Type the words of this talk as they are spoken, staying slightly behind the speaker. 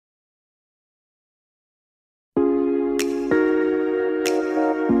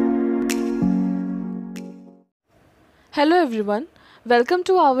Hello everyone, welcome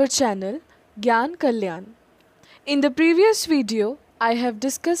to our channel Gyan Kalyan. In the previous video, I have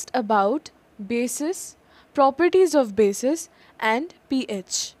discussed about bases, properties of bases and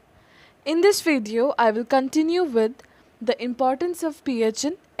pH. In this video, I will continue with the importance of pH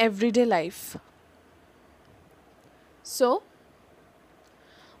in everyday life. So,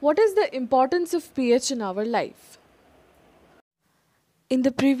 what is the importance of pH in our life? In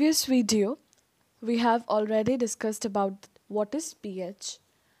the previous video, we have already discussed about what is pH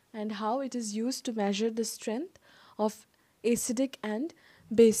and how it is used to measure the strength of acidic and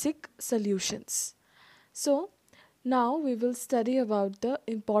basic solutions. So, now we will study about the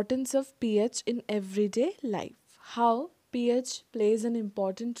importance of pH in everyday life. How pH plays an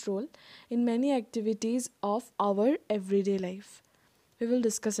important role in many activities of our everyday life. We will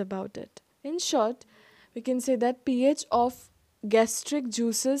discuss about it. In short, we can say that pH of gastric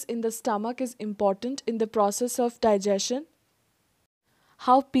juices in the stomach is important in the process of digestion.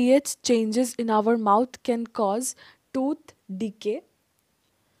 How pH changes in our mouth can cause tooth decay.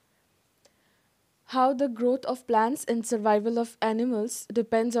 How the growth of plants and survival of animals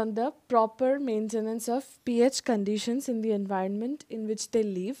depends on the proper maintenance of pH conditions in the environment in which they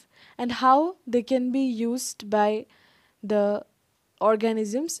live, and how they can be used by the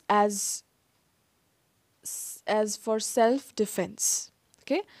organisms as for self defense.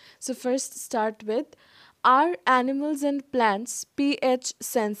 Okay, so first start with, are animals and plants pH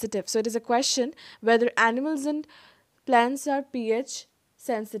sensitive? So it is a question whether animals and plants are pH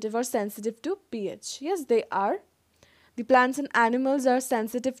sensitive or sensitive to pH. Yes, they are. The plants and animals are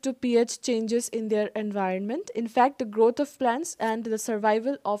sensitive to pH changes in their environment. In fact, the growth of plants and the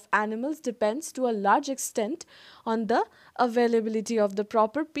survival of animals depends to a large extent on the availability of the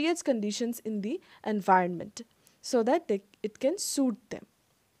proper pH conditions in the environment so that it can suit them.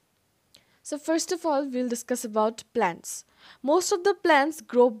 So first of all, we'll discuss about plants. Most of the plants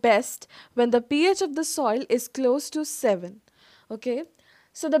grow best when the pH of the soil is close to 7. Okay,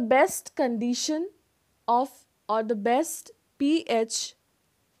 so the best condition of, or the best pH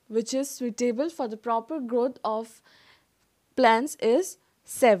which is suitable for the proper growth of plants is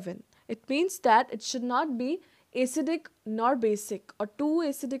 7. It means that it should not be acidic nor basic, or too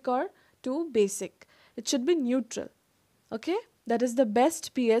acidic or too basic. It should be neutral. Okay, that is the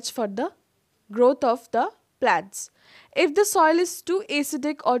best pH for the growth of the plants. If the soil is too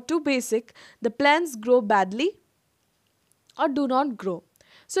acidic or too basic, the plants grow badly or do not grow.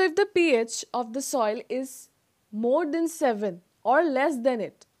 So if the pH of the soil is more than 7 or less than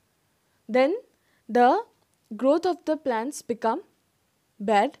it, then the growth of the plants become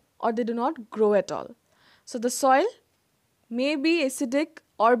bad or they do not grow at all. So the soil may be acidic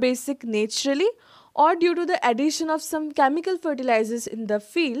or basic naturally, or due to the addition of some chemical fertilizers in the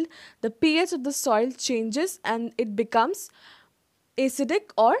field, the pH of the soil changes and it becomes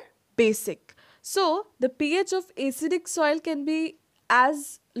acidic or basic. So the pH of acidic soil can be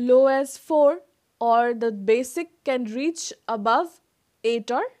as low as 4, or the basic can reach above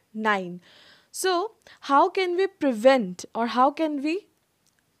 8 or 9. So how can we prevent, or how can we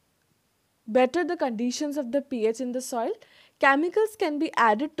better the conditions of the pH in the soil? Chemicals can be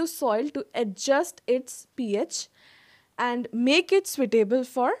added to soil to adjust its pH and make it suitable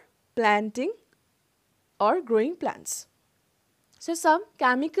for planting or growing plants. So some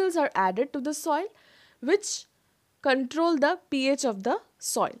chemicals are added to the soil which control the pH of the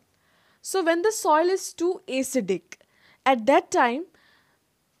soil. So when the soil is too acidic, at that time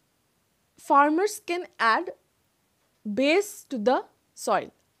farmers can add base to the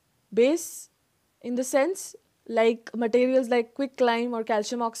soil. Base in the sense like materials like quicklime or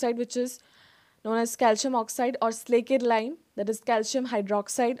calcium oxide, which is known as calcium oxide, or slaked lime, that is calcium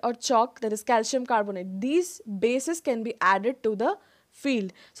hydroxide, or chalk, that is calcium carbonate. These bases can be added to the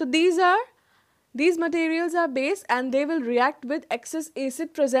field. So these materials are base and they will react with excess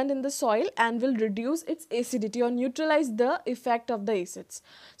acid present in the soil and will reduce its acidity or neutralize the effect of the acids.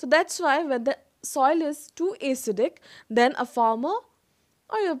 So that's why when the soil is too acidic, then a farmer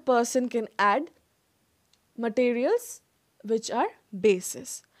or a person can add materials which are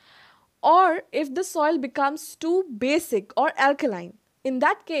bases. Or if the soil becomes too basic or alkaline, in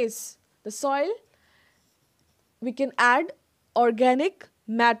that case the soil, we can add organic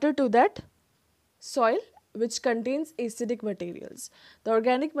matter to that soil which contains acidic materials. The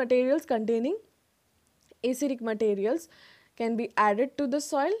organic materials containing acidic materials can be added to the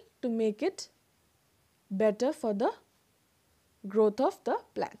soil to make it better for the growth of the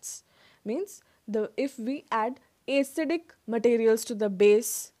plants. Means if we add acidic materials to the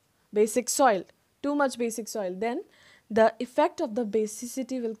basic soil, too much basic soil, then the effect of the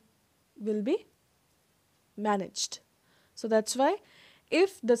basicity will be managed. So that's why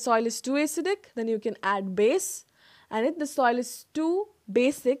if the soil is too acidic, then you can add base, and if the soil is too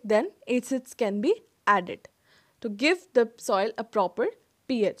basic, then acids can be added to give the soil a proper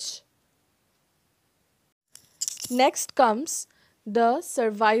pH. Next comes the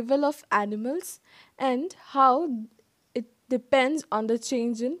survival of animals and how it depends on the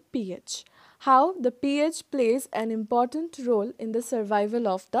change in pH. How the pH plays an important role in the survival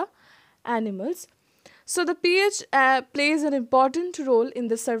of the animals. So the pH plays an important role in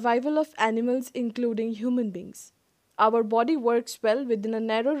the survival of animals, including human beings. Our body works well within a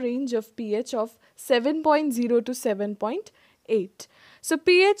narrow range of pH of 7.0 to 7.8. So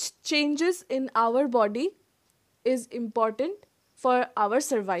pH changes in our body is important for our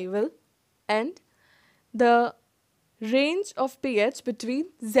survival, and the range of pH between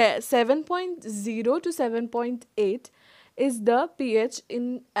 7.0 to 7.8 is the pH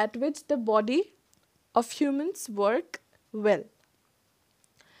at which the body of humans work well.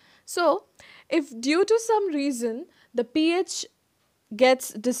 So, if due to some reason the pH gets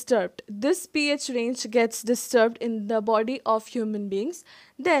disturbed, this pH range gets disturbed in the body of human beings,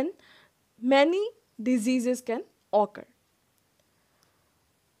 then many diseases can occur.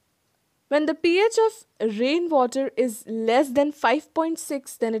 When the pH of rainwater is less than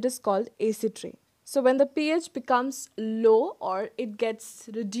 5.6, then it is called acid rain. So when the pH becomes low or it gets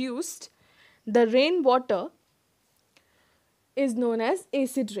reduced, the rainwater is known as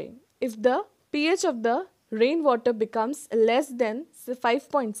acid rain. If the pH of the rainwater becomes less than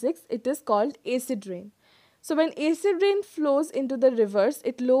 5.6, it is called acid rain. So when acid rain flows into the rivers,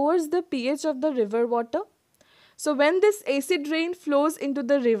 it lowers the pH of the river water. So when this acid rain flows into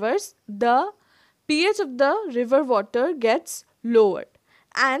the rivers, the pH of the river water gets lowered,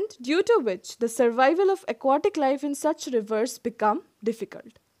 and due to which the survival of aquatic life in such rivers become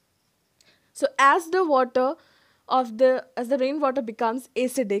difficult. So as the rainwater becomes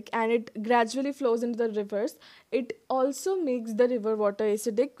acidic and it gradually flows into the rivers, it also makes the river water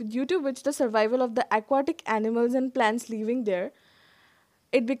acidic, due to which the survival of the aquatic animals and plants living there,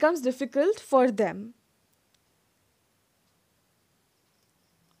 it becomes difficult for them.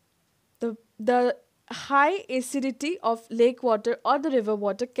 The high acidity of lake water or the river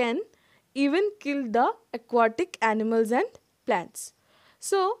water can even kill the aquatic animals and plants.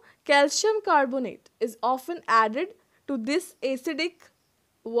 So, calcium carbonate is often added to this acidic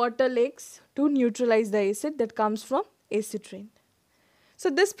water lakes to neutralize the acid that comes from acid rain.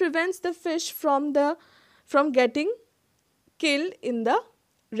 So, this prevents the fish from getting killed in the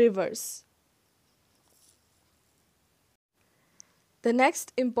rivers. The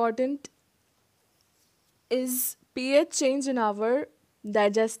next important is pH change in our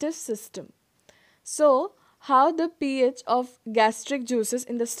digestive system. So, how the pH of gastric juices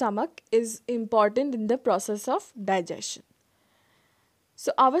in the stomach is important in the process of digestion.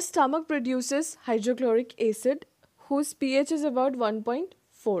 So, our stomach produces hydrochloric acid whose pH is about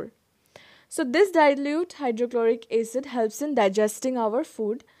 1.4. So, this dilute hydrochloric acid helps in digesting our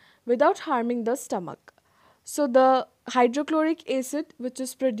food without harming the stomach. So, the hydrochloric acid which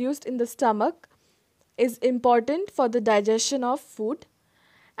is produced in the stomach is important for the digestion of food,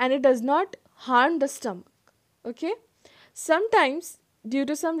 and it does not harm the stomach. Okay, sometimes due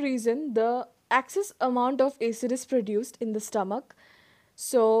to some reason the excess amount of acid is produced in the stomach.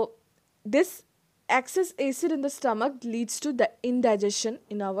 So this excess acid in the stomach leads to the indigestion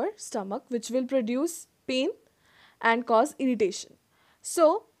in our stomach, which will produce pain and cause irritation.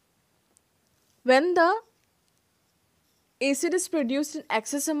 So when the acid is produced in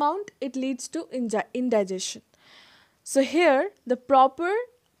excess amount, it leads to indigestion. So here the proper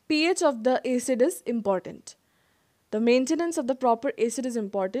pH of the acid is important. The maintenance of the proper acid is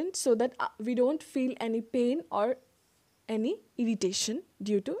important so that we don't feel any pain or any irritation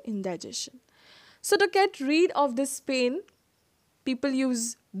due to indigestion. So to get rid of this pain, people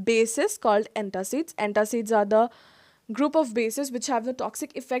use bases called antacids. Antacids are the group of bases which have the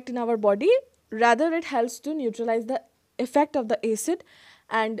toxic effect in our body. Rather, it helps to neutralize the effect of the acid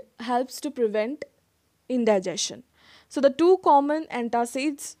and helps to prevent indigestion. So the two common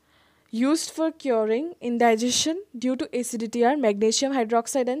antacids used for curing indigestion due to acidity are magnesium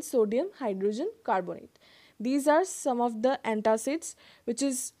hydroxide and sodium hydrogen carbonate. These are some of the antacids which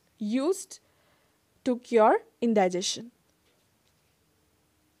is used to cure indigestion.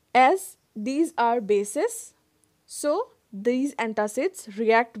 As these are bases, so these antacids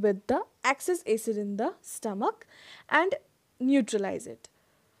react with the excess acid in the stomach and neutralize it.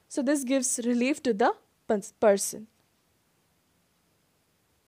 So this gives relief to the person.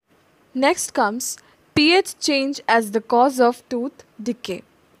 Next comes pH change as the cause of tooth decay.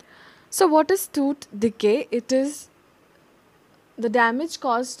 So what is tooth decay? It is the damage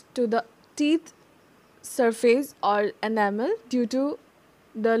caused to the teeth surface or enamel due to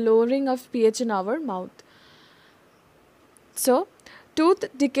the lowering of pH in our mouth. So, tooth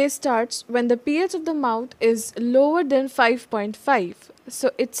decay starts when the pH of the mouth is lower than 5.5.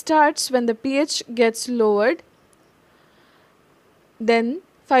 So, it starts when the pH gets lowered than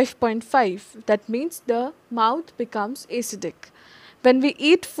 5.5. That means the mouth becomes acidic. When we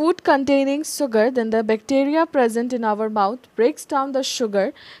eat food containing sugar, then the bacteria present in our mouth breaks down the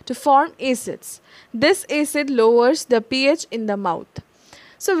sugar to form acids. This acid lowers the pH in the mouth.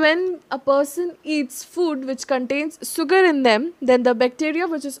 So when a person eats food which contains sugar in them, then the bacteria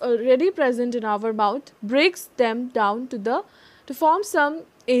which is already present in our mouth breaks them down to form some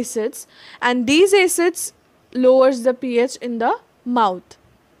acids, and these acids lowers the pH in the mouth.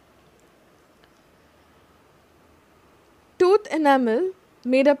 Tooth enamel,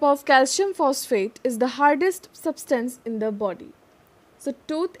 made up of calcium phosphate, is the hardest substance in the body. So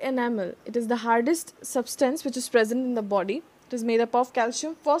tooth enamel, it is the hardest substance which is present in the body. It is made up of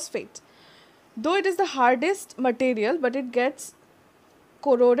calcium phosphate. Though it is the hardest material, but it gets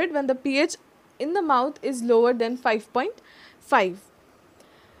corroded when the pH in the mouth is lower than 5.5.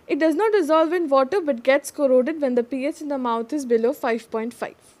 It does not dissolve in water but gets corroded when the pH in the mouth is below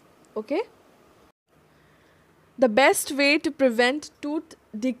 5.5. Okay? The best way to prevent tooth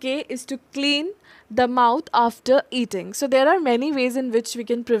decay is to clean the mouth after eating. So there are many ways in which we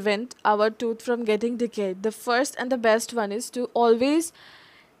can prevent our tooth from getting decayed. The first and the best one is to always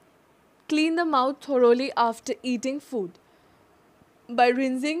clean the mouth thoroughly after eating food. By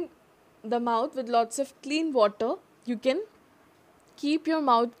rinsing the mouth with lots of clean water, you can keep your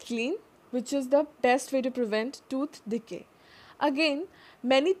mouth clean, which is the best way to prevent tooth decay. Again,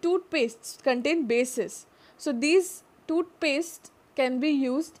 many toothpastes contain bases. So these toothpaste can be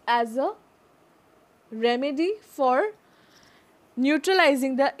used as a remedy for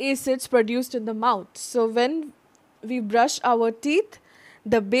neutralizing the acids produced in the mouth. So when we brush our teeth,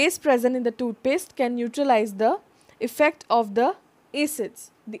 the base present in the toothpaste can neutralize the effect of the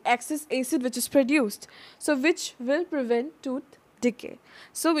acids, the excess acid which is produced, so which will prevent tooth decay.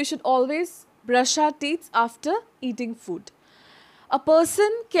 So we should always brush our teeth after eating food. A person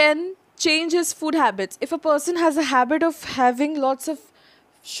can change his food habits. If a person has a habit of having lots of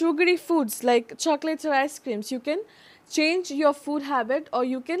sugary foods like chocolates or ice creams, you can change your food habit, or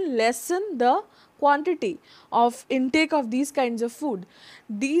you can lessen the quantity of intake of these kinds of food.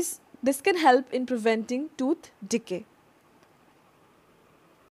 This can help in preventing tooth decay.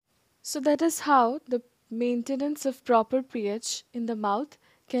 So that is how the maintenance of proper pH in the mouth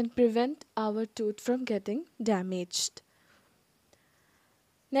can prevent our tooth from getting damaged.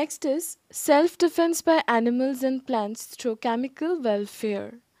 Next is self-defense by animals and plants through chemical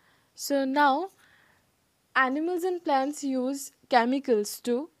welfare. So now, animals and plants use chemicals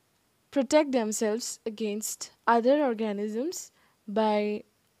to protect themselves against other organisms by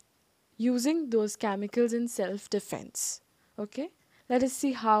using those chemicals in self-defense. Okay, let us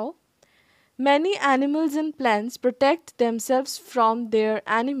see how. Many animals and plants protect themselves from their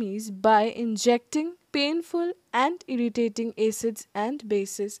enemies by injecting painful and irritating acids and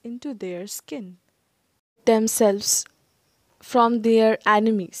bases into their skin. Themselves from their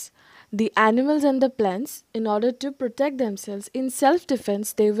enemies. The animals and the plants, in order to protect themselves in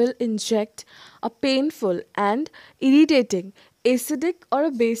self-defense, they will inject a painful and irritating acidic or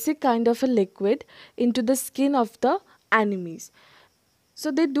a basic kind of a liquid into the skin of the enemies. So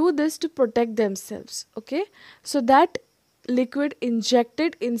they do this to protect themselves. Okay, so that liquid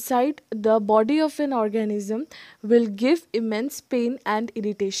injected inside the body of an organism will give immense pain and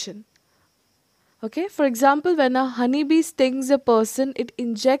irritation. Okay, for example, when a honeybee stings a person, it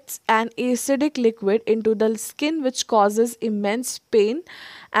injects an acidic liquid into the skin which causes immense pain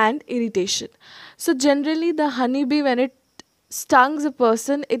and irritation. So generally the honeybee, when it stings a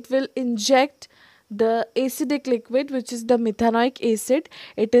person, it will inject the acidic liquid, which is the methanoic acid.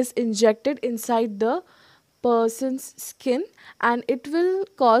 It is injected inside the person's skin and it will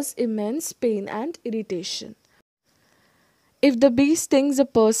cause immense pain and irritation. If the bee stings a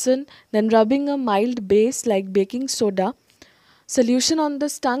person, then rubbing a mild base like baking soda solution on the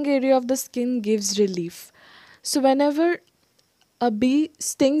stung area of the skin gives relief. So whenever a bee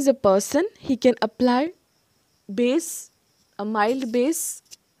stings a person, he can apply base, a mild base,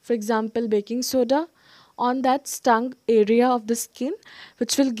 for example baking soda, on that stung area of the skin,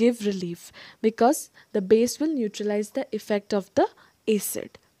 which will give relief because the base will neutralize the effect of the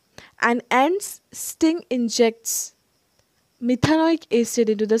acid. An ant's sting injects methanoic acid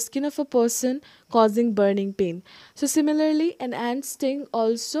into the skin of a person, causing burning pain. So similarly, an ant sting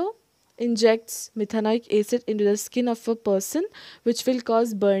also injects methanoic acid into the skin of a person, which will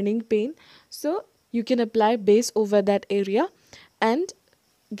cause burning pain. So you can apply base over that area and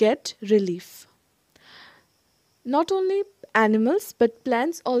get relief. Not only animals but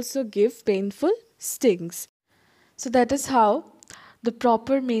plants also give painful stings. So that is how the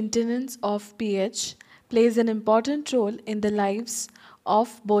proper maintenance of pH plays an important role in the lives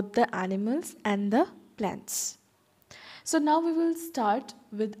of both the animals and the plants. So now we will start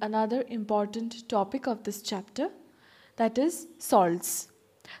with another important topic of this chapter, that is salts.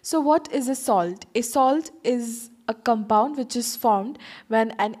 So what is a salt? A salt is a compound which is formed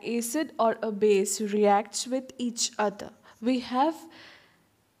when an acid or a base reacts with each other. We have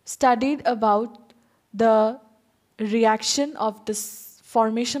studied about the reaction of this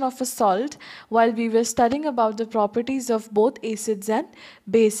formation of a salt while we were studying about the properties of both acids and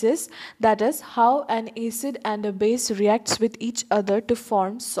bases, that is how an acid and a base reacts with each other to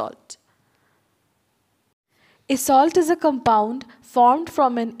form salt. A salt is a compound formed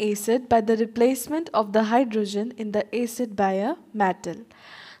from an acid by the replacement of the hydrogen in the acid by a metal.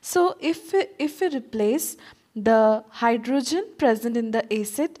 So if we replace the hydrogen present in the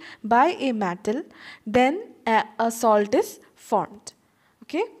acid by a metal, then a salt is formed.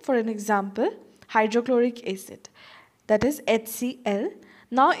 Okay, for an example, hydrochloric acid, that is HCl.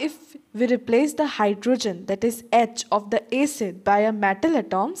 Now if we replace the hydrogen, that is H of the acid, by a metal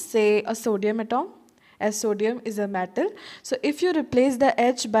atom, say a sodium atom, as sodium is a metal. So if you replace the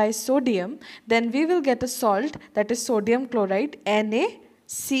H by sodium, then we will get a salt, that is sodium chloride,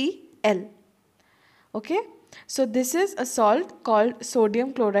 NaCl. Okay, so this is a salt called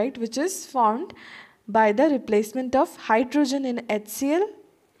sodium chloride which is formed by the replacement of hydrogen in HCl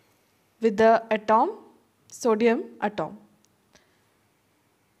with the atom sodium atom.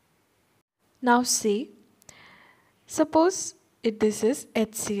 Now see, suppose this is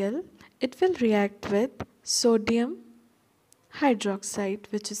HCl, it will react with sodium hydroxide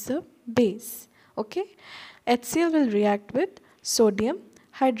which is a base. Okay, HCl will react with sodium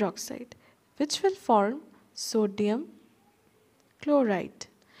hydroxide which will form sodium chloride.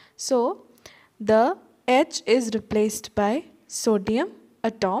 So the H is replaced by sodium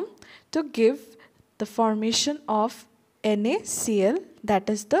atom to give the formation of NaCl, that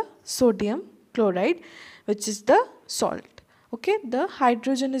is the sodium chloride which is the salt. Okay, the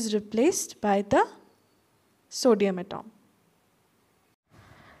hydrogen is replaced by the sodium atom.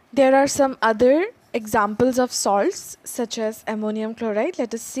 There are some other examples of salts such as ammonium chloride.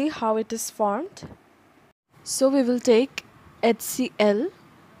 Let us see how it is formed. So we will take HCl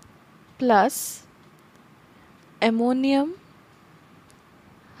plus ammonium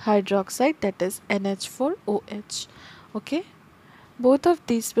hydroxide, that is NH4OH. Okay, both of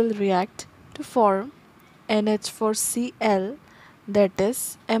these will react to form NH4Cl, that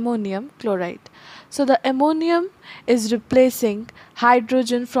is ammonium chloride. So the ammonium is replacing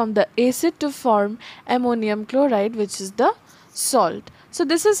hydrogen from the acid to form ammonium chloride which is the salt. So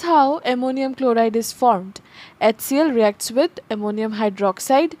this is how ammonium chloride is formed. HCl reacts with ammonium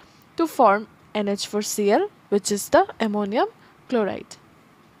hydroxide to form NH4Cl which is the ammonium chloride.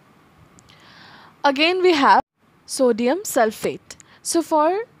 Again we have sodium sulfate. So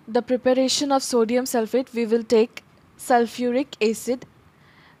for the preparation of sodium sulfate, we will take sulfuric acid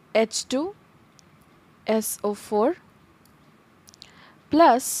H2SO4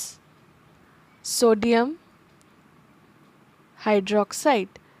 plus sodium hydroxide.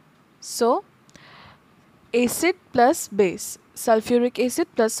 So acid plus base, sulfuric acid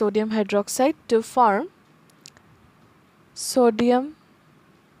plus sodium hydroxide to form sodium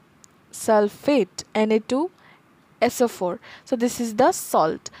sulfate, Na2SO4. So this is the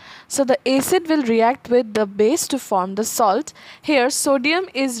salt. So the acid will react with the base to form the salt. Here sodium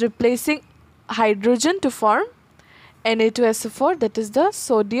is replacing hydrogen to form Na2SO4, that is the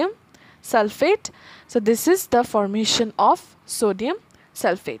sodium sulfate. So this is the formation of sodium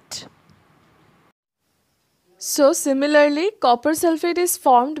sulfate. So similarly, copper sulfate is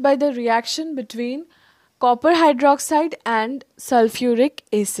formed by the reaction between copper hydroxide and sulfuric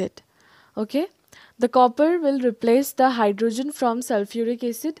acid. Okay, the copper will replace the hydrogen from sulfuric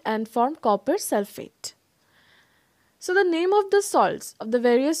acid and form copper sulfate. So the name of the salts, of the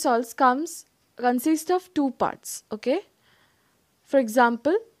various salts, consists of two parts. Okay, for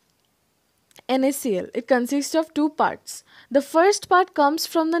example, NaCl, it consists of two parts. The first part comes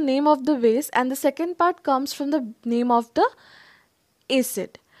from the name of the base and the second part comes from the name of the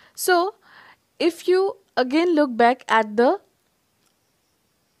acid. So if you again look back at the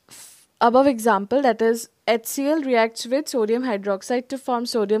above example, that is HCl reacts with sodium hydroxide to form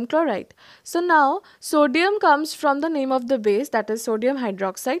sodium chloride. So now sodium comes from the name of the base, that is sodium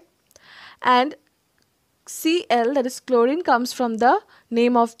hydroxide, and Cl, that is chlorine, comes from the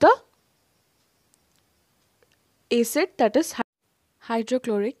name of the acid, that is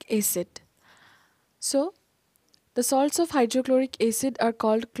hydrochloric acid. So the salts of hydrochloric acid are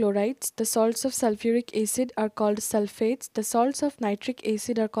called chlorides, the salts of sulfuric acid are called sulfates, the salts of nitric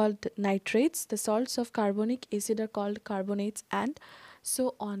acid are called nitrates, the salts of carbonic acid are called carbonates, and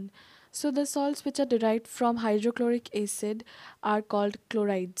so on. So the salts which are derived from hydrochloric acid are called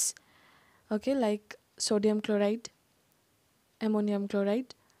chlorides. Okay, like sodium chloride, ammonium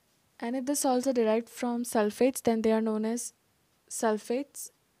chloride. And if the salts are derived from sulfates, then they are known as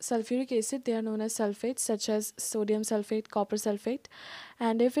sulfates. Sulfuric acid, they are known as sulfates, such as sodium sulfate, copper sulfate.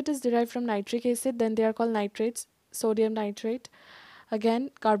 And if it is derived from nitric acid, then they are called nitrates, sodium nitrate. Again,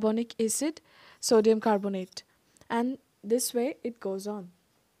 carbonic acid, sodium carbonate. And this way it goes on.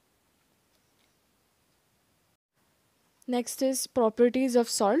 Next is properties of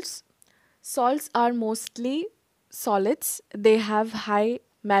salts. Salts are mostly solids. They have high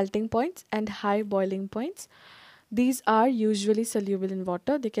melting points and high boiling points. These are usually soluble in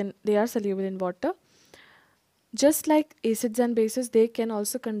water. They are soluble in water. Just like acids and bases, they can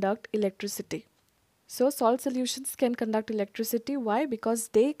also conduct electricity. So salt solutions can conduct electricity. Why? Because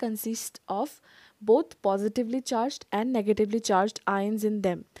they consist of both positively charged and negatively charged ions in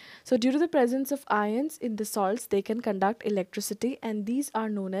them. So due to the presence of ions in the salts, they can conduct electricity, and these are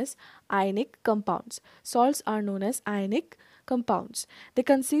known as ionic compounds. Salts are known as ionic compounds. They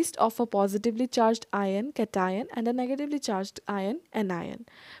consist of a positively charged ion, cation, and a negatively charged ion, anion.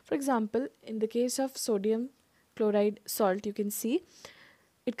 For example, in the case of sodium chloride salt, you can see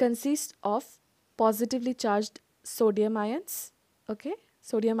it consists of positively charged sodium ions. Okay,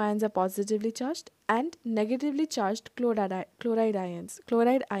 sodium ions are positively charged, and negatively charged chloride ions.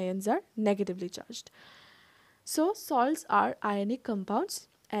 Chloride ions are negatively charged. So salts are ionic compounds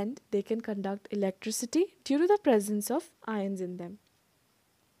and they can conduct electricity due to the presence of ions in them.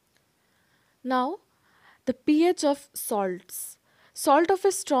 Now, the pH of salts. Salt of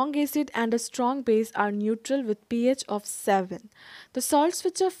a strong acid and a strong base are neutral with pH of 7. The salts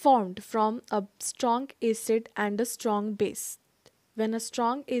which are formed from a strong acid and a strong base. When a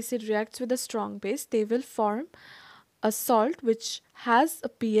strong acid reacts with a strong base, they will form a salt which has a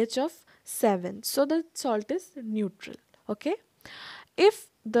pH of 7. So the salt is neutral. Okay. If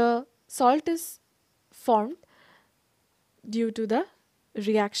the salt is formed due to the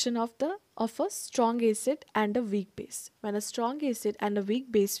reaction of a strong acid and a weak base. When a strong acid and a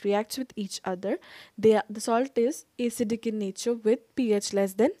weak base reacts with each other, the salt is acidic in nature with pH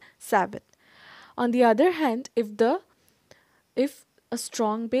less than 7. On the other hand, if a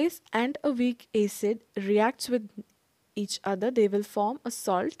strong base and a weak acid reacts with each other, they will form a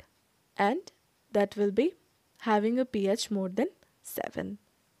salt, and that will be having a pH more than 7.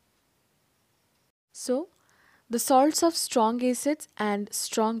 So the salts of strong acids and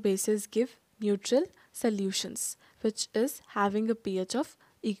strong bases give neutral solutions, which is having a pH of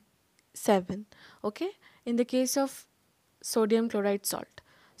 7. Okay. In the case of sodium chloride salt,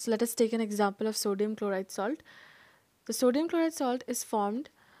 so let us take an example of sodium chloride salt. The sodium chloride salt is formed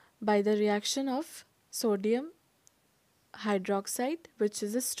by the reaction of sodium hydroxide, which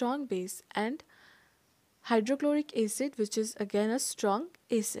is a strong base, and hydrochloric acid, which is again a strong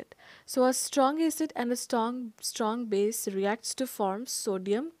acid. So a strong acid and a strong base reacts to form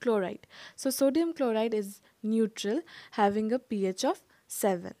sodium chloride. So sodium chloride is neutral, having a pH of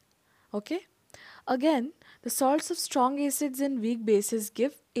 7. Okay. Again, the salts of strong acids and weak bases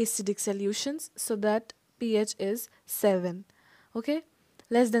give acidic solutions, so that pH is 7. Okay,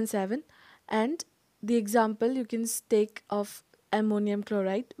 less than 7. And the example you can take of ammonium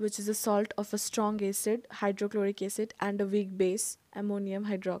chloride, which is a salt of a strong acid, hydrochloric acid, and a weak base, ammonium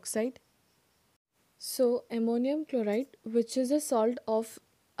hydroxide. So ammonium chloride, which is a salt of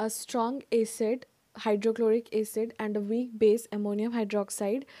a strong acid, hydrochloric acid, and a weak base, ammonium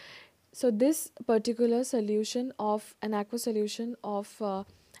hydroxide. So this particular solution of an aqueous solution of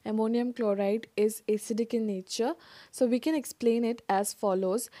ammonium chloride is acidic in nature. So we can explain it as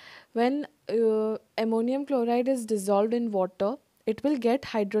follows. When ammonium chloride is dissolved in water, it will get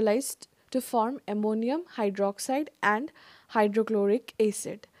hydrolyzed to form ammonium hydroxide and hydrochloric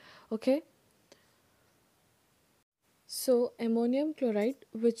acid. Okay. So ammonium chloride,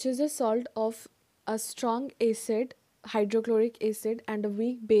 which is a salt of a strong acid, hydrochloric acid, and a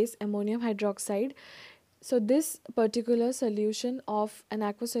weak base, ammonium hydroxide. So this particular solution of an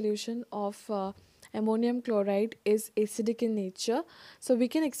aqueous solution of ammonium chloride is acidic in nature. So we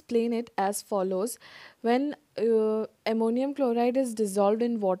can explain it as follows. When ammonium chloride is dissolved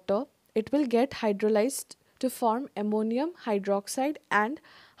in water, it will get hydrolyzed to form ammonium hydroxide and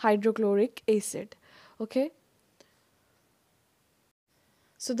hydrochloric acid. Okay.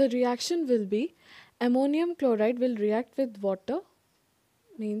 So the reaction will be ammonium chloride will react with water,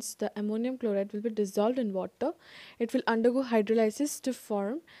 means the ammonium chloride will be dissolved in water. It will undergo hydrolysis to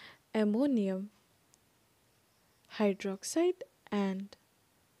form ammonium hydroxide and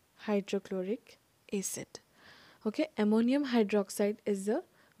hydrochloric acid. Okay, ammonium hydroxide is a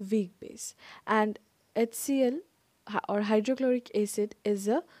weak base and HCl or hydrochloric acid is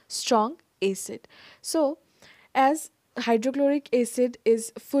a strong acid. So as hydrochloric acid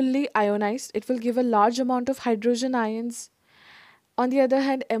is fully ionized, it will give a large amount of hydrogen ions. On the other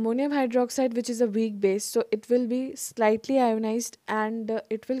hand, ammonium hydroxide, which is a weak base, so it will be slightly ionized and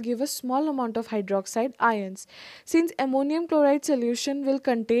it will give a small amount of hydroxide ions. Since ammonium chloride solution will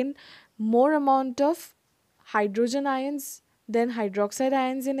contain more amount of hydrogen ions than hydroxide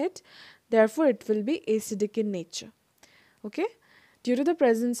ions in it, therefore it will be acidic in nature. Okay, due to the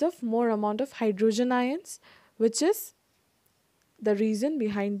presence of more amount of hydrogen ions, which is the reason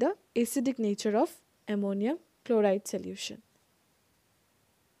behind the acidic nature of ammonium chloride solution.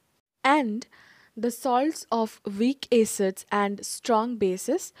 And the salts of weak acids and strong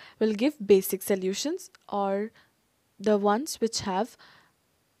bases will give basic solutions, or the ones which have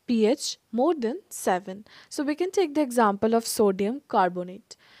pH more than 7. So we can take the example of sodium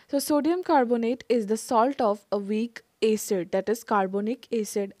carbonate. So sodium carbonate is the salt of a weak acid, that is carbonic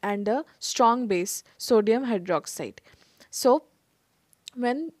acid, and a strong base, sodium hydroxide. So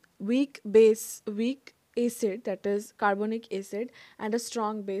when weak acid, that is carbonic acid, and a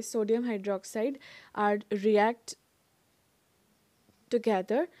strong base, sodium hydroxide, are react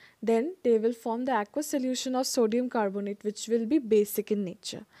together, then they will form the aqueous solution of sodium carbonate, which will be basic in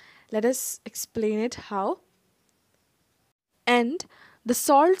nature. Let us explain it how. And the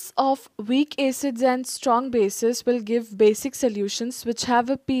salts of weak acids and strong bases will give basic solutions which have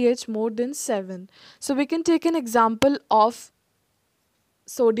a pH more than 7. So we can take an example of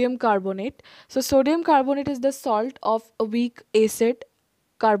sodium carbonate. So sodium carbonate is the salt of a weak acid,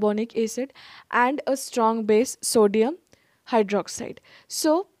 carbonic acid, and a strong base, sodium hydroxide.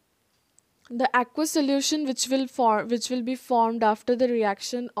 So the aqueous solution which will be formed after the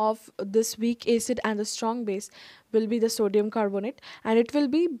reaction of this weak acid and the strong base will be the sodium carbonate, and it will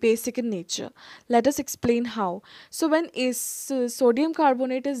be basic in nature. Let us explain how. So when sodium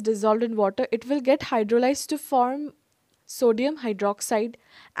carbonate is dissolved in water, it will get hydrolyzed to form sodium hydroxide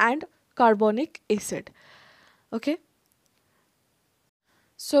and carbonic acid. Okay.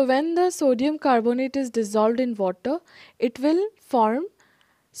 So when the sodium carbonate is dissolved in water, it will form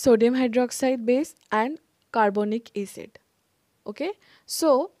sodium hydroxide base and carbonic acid. Okay.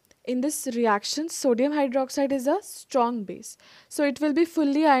 So in this reaction, sodium hydroxide is a strong base. So it will be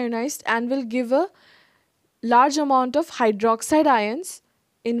fully ionized and will give a large amount of hydroxide ions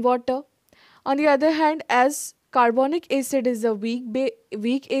in water. On the other hand, as carbonic acid is a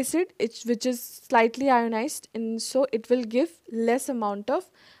weak acid, which is slightly ionized, and so it will give less amount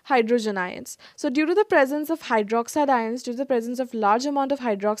of hydrogen ions. So due to the presence of hydroxide ions, due to the presence of large amount of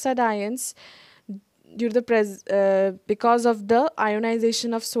hydroxide ions, due to the because of the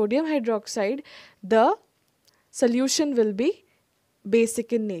ionization of sodium hydroxide, the solution will be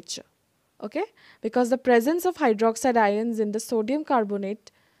basic in nature. Okay, because the presence of hydroxide ions in the sodium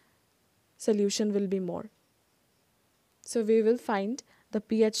carbonate solution will be more. So we will find the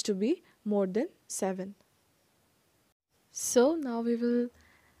pH to be more than 7. So now we will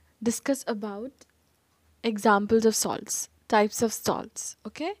discuss about examples of salts, types of salts.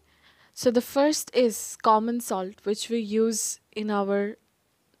 Okay. So the first is common salt, which we use in our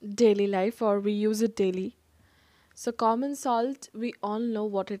daily life, or we use it daily. So common salt, we all know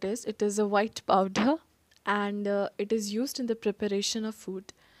what it is. It is a white powder and it is used in the preparation of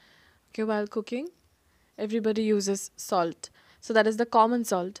food. Okay, while cooking, everybody uses salt. So that is the common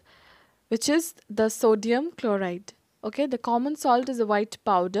salt, which is the sodium chloride. Okay, the common salt is a white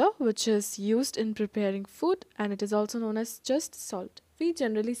powder which is used in preparing food, and it is also known as just salt. We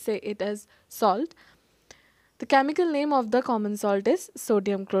generally say it as salt. The chemical name of the common salt is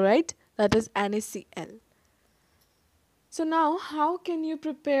sodium chloride, that is NaCl. So now, how can you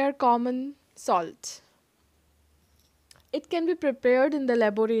prepare common salt? It can be prepared in the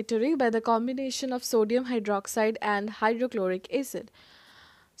laboratory by the combination of sodium hydroxide and hydrochloric acid.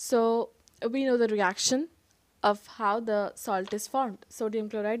 So we know the reaction of how the salt is formed. Sodium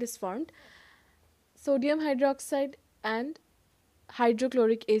chloride is formed. Sodium hydroxide and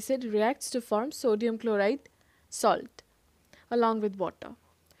hydrochloric acid reacts to form sodium chloride salt along with water.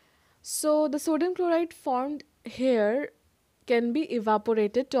 So the sodium chloride formed here can be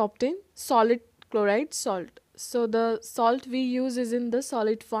evaporated to obtain solid chloride salt. So the salt we use is in the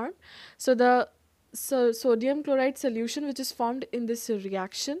solid form. So the sodium chloride solution which is formed in this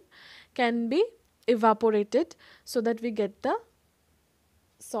reaction can be evaporated so that we get the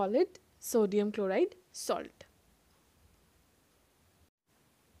solid sodium chloride salt.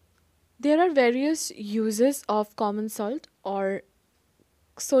 There are various uses of common salt or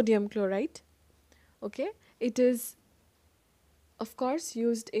sodium chloride. Okay, it is of course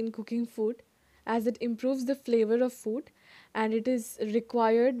used in cooking food as it improves the flavor of food, and it is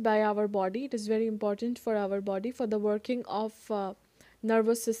required by our body. It is very important for our body for the working of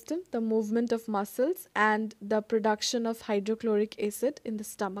nervous system, the movement of muscles, and the production of hydrochloric acid in the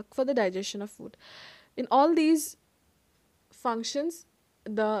stomach for the digestion of food. In all these functions,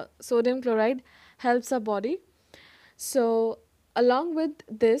 the sodium chloride helps our body. So along with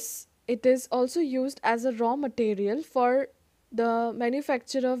this, it is also used as a raw material for the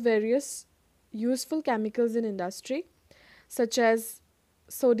manufacture of various useful chemicals in industry, such as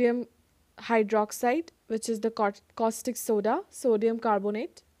sodium hydroxide, which is the caustic soda, sodium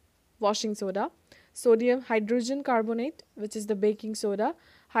carbonate, washing soda, sodium hydrogen carbonate, which is the baking soda,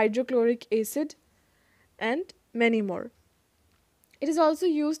 hydrochloric acid, and many more. It is also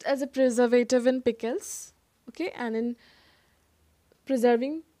used as a preservative in pickles, okay, and in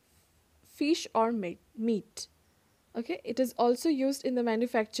preserving fish or meat. Okay, it is also used in the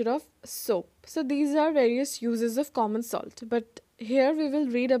manufacture of soap. So these are various uses of common salt. But here we will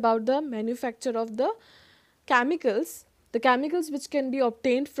read about the manufacture of the chemicals which can be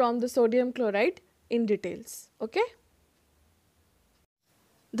obtained from the sodium chloride in details. Okay.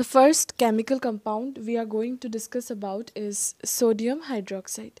 The first chemical compound we are going to discuss about is sodium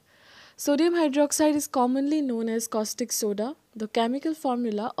hydroxide. Sodium hydroxide is commonly known as caustic soda. The chemical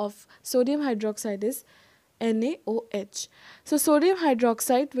formula of sodium hydroxide is NaOH. So sodium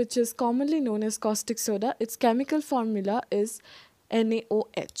hydroxide, which is commonly known as caustic soda, its chemical formula is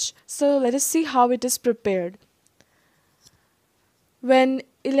NaOH. So let us see how it is prepared. When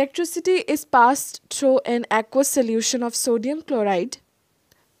electricity is passed through an aqueous solution of sodium chloride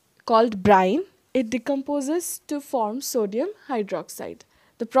called brine, it decomposes to form sodium hydroxide.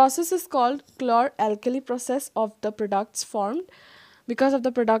 The process is called chlor-alkali process of the products formed. Because of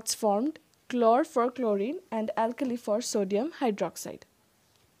the products formed, chlor for chlorine and alkali for sodium hydroxide.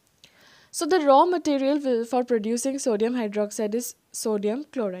 So the raw material for producing sodium hydroxide is sodium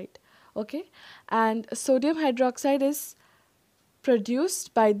chloride. Okay, and sodium hydroxide is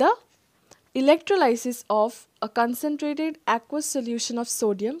produced by the electrolysis of a concentrated aqueous solution of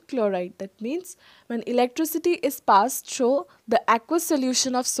sodium chloride. That means when electricity is passed through the aqueous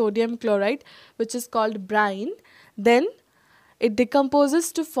solution of sodium chloride, which is called brine, then it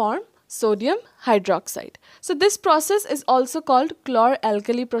decomposes to form sodium hydroxide. So this process is also called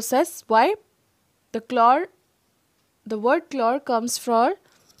chlor-alkali process. Why? The word chlor comes from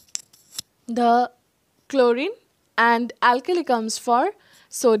the chlorine and alkali comes for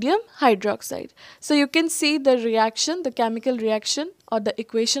sodium hydroxide. So you can see the reaction, the chemical reaction or the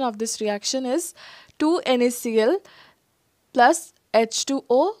equation of this reaction is 2NaCl plus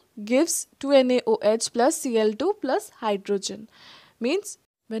H2O gives 2NaOH plus Cl2 plus hydrogen. Means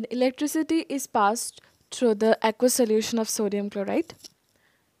when electricity is passed through the aqueous solution of sodium chloride,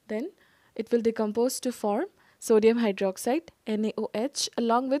 then it will decompose to form sodium hydroxide, NaOH,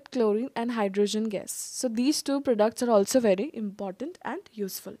 along with chlorine and hydrogen gas. So these two products are also very important and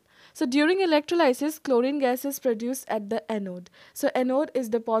useful. So during electrolysis, chlorine gas is produced at the anode. So anode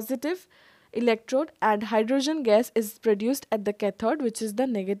is the positive electrode and hydrogen gas is produced at the cathode, which is the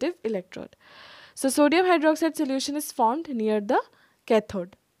negative electrode. So sodium hydroxide solution is formed near the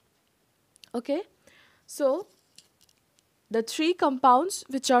cathode. Okay, so the three compounds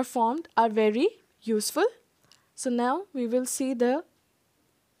which are formed are very useful. So now we will see the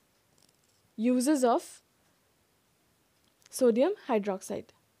uses of sodium hydroxide.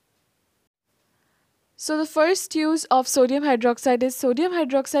 So the first use of sodium hydroxide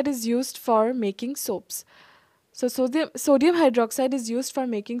is used for making soaps. So sodium hydroxide is used for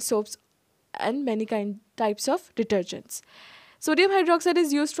making soaps and many types of detergents. Sodium hydroxide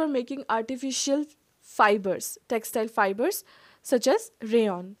is used for making artificial fibers, textile fibers such as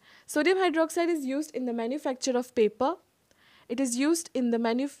rayon. Sodium hydroxide is used in the manufacture of paper. It is used in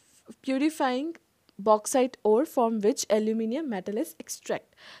the purifying bauxite ore from which aluminium metal is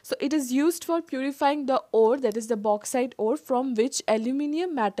extracted. So it is used for purifying the ore, that is the bauxite ore from which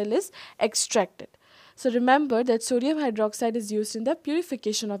aluminium metal is extracted. So remember that sodium hydroxide is used in the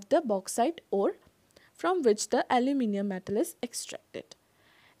purification of the bauxite ore from which the aluminium metal is extracted.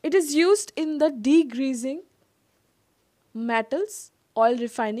 It is used in the degreasing metals oil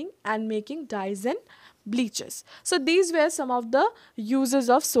refining, and making dyes and bleaches. So these were some of the uses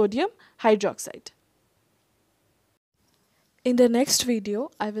of sodium hydroxide. In the next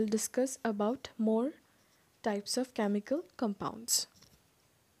video, I will discuss about more types of chemical compounds.